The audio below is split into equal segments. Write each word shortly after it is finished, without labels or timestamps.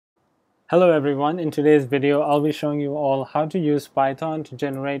Hello everyone, in today's video I'll be showing you all how to use Python to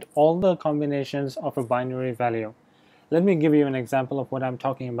generate all the combinations of a binary value. Let me give you an example of what I'm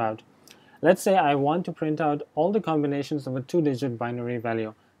talking about. Let's say I want to print out all the combinations of a 2-digit binary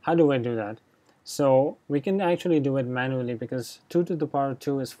value. How do I do that? So we can actually do it manually because 2 to the power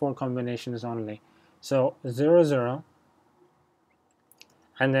 2 is 4 combinations only. So 0, 0,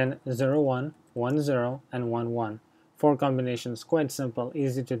 and then 0, 1, 1, 0, and 1, 1. 4 combinations, quite simple,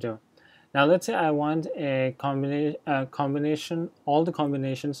 easy to do. Now let's say I want a combination, all the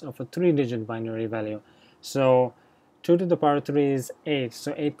combinations of a 3-digit binary value. So 2 to the power 3 is 8,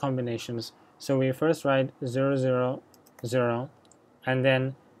 so 8 combinations. So we first write 0, 0, 0, and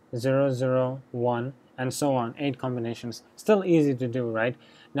then 0, 0, 1, and so on, 8 combinations. Still easy to do, right?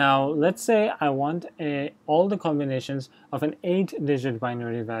 Now let's say I want all the combinations of an 8-digit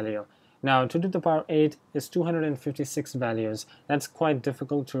binary value. Now 2 to the power 8 is 256 values. That's quite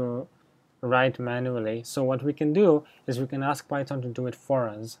difficult to write manually. So what we can do is we can ask Python to do it for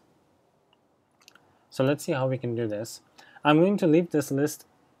us. So let's see how we can do this. I'm going to leave this list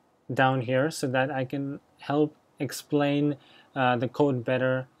down here so that I can help explain the code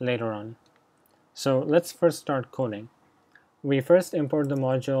better later on. So let's first start coding. We first import the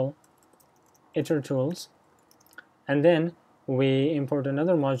module itertools, and then we import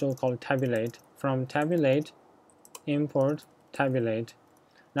another module called tabulate. From tabulate, import tabulate.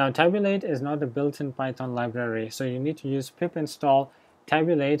 Now tabulate is not a built-in Python library, so you need to use pip install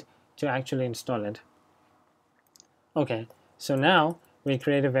tabulate to actually install it. Okay, so now we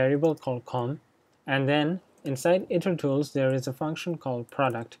create a variable called com, and then inside itertools there is a function called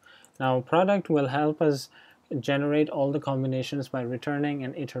product. Now product will help us generate all the combinations by returning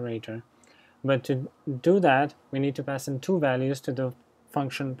an iterator. But to do that, we need to pass in two values to the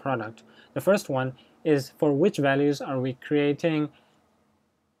function product. The first one is for which values are we creating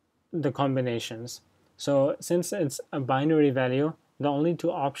the combinations. So since it's a binary value, the only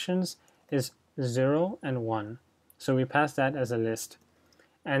two options is 0 and 1. So we pass that as a list.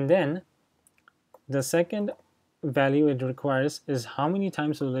 And then the second value it requires is how many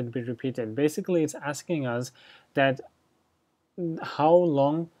times will it be repeated. Basically, it's asking us that how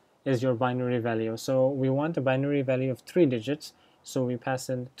long is your binary value. So we want a binary value of 3 digits, so we pass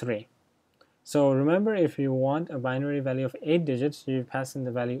in 3. So remember, if you want a binary value of 8 digits, you pass in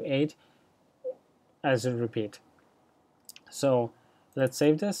the value 8 as a repeat. So let's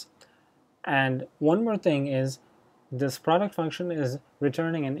save this. And one more thing is this product function is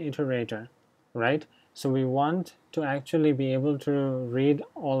returning an iterator, right? So we want to actually be able to read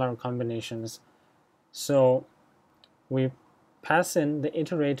all our combinations. So we pass in the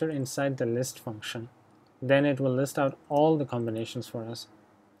iterator inside the list function. Then it will list out all the combinations for us.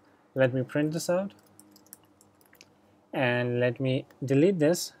 Let me print this out, and let me delete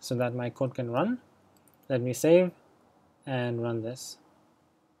this so that my code can run. Let me save and run this.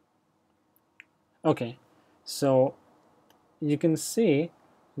 Okay, so you can see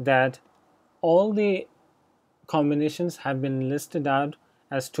that all the combinations have been listed out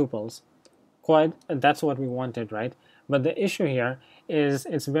as tuples. That's what we wanted, right? But the issue here is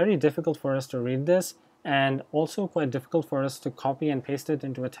it's very difficult for us to read this, and also quite difficult for us to copy and paste it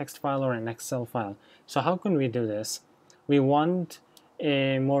into a text file or an Excel file. So how can we do this? We want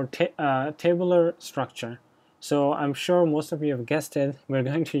a more tabular structure. So I'm sure most of you have guessed it. We're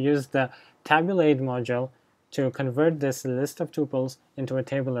going to use the tabulate module to convert this list of tuples into a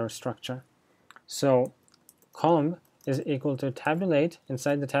tabular structure. So com is equal to tabulate.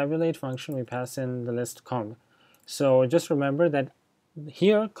 Inside the tabulate function, we pass in the list com. So just remember that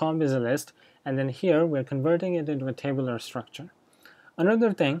here com is a list, and then here we're converting it into a tabular structure.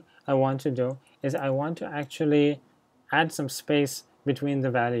 Another thing I want to do is I want to actually add some space between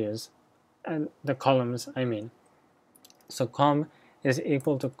the values and the columns, I mean. So com is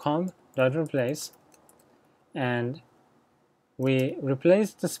equal to com.replace, and we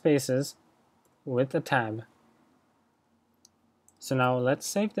replace the spaces with a tab. So now let's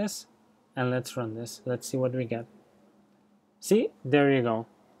save this and let's run this. Let's see what we get. See, there you go.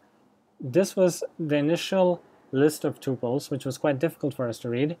 This was the initial list of tuples, which was quite difficult for us to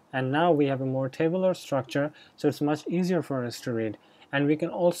read, and now we have a more tabular structure, so it's much easier for us to read. And we can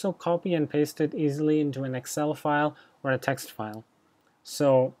also copy and paste it easily into an Excel file or a text file.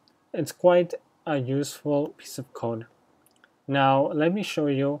 So it's quite a useful piece of code. Now let me show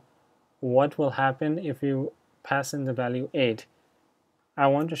you what will happen if you pass in the value 8. I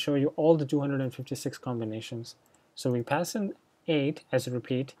want to show you all the 256 combinations. So we pass in 8 as a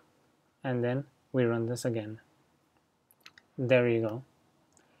repeat, and then we run this again. There you go.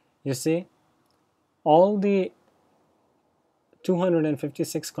 You see, all the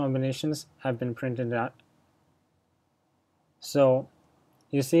 256 combinations have been printed out. So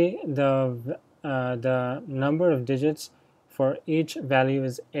you see the number of digits for each value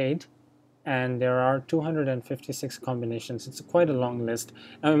is 8, and there are 256 combinations. It's quite a long list.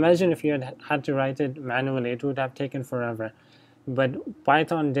 Now imagine if you had to write it manually, it would have taken forever. But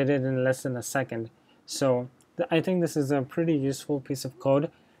Python did it in less than a second. So I think this is a pretty useful piece of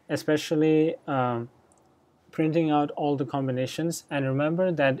code, especially printing out all the combinations. And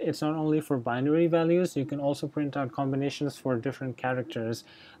remember that it's not only for binary values, you can also print out combinations for different characters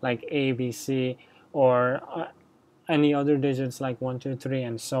like A, B, C, or any other digits like 1, 2, 3,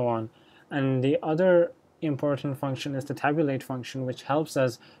 and so on. And the other important function is the tabulate function, which helps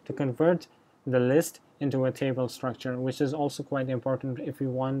us to convert the list into a table structure, which is also quite important if we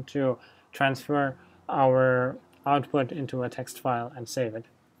want to transfer our output into a text file and save it.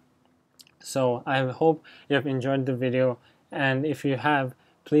 So I hope you have enjoyed the video, and if you have,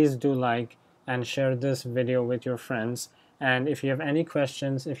 please do like and share this video with your friends. And if you have any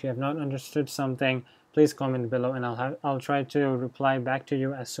questions, if you have not understood something, please comment below, and I'll try to reply back to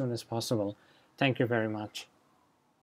you as soon as possible. Thank you very much.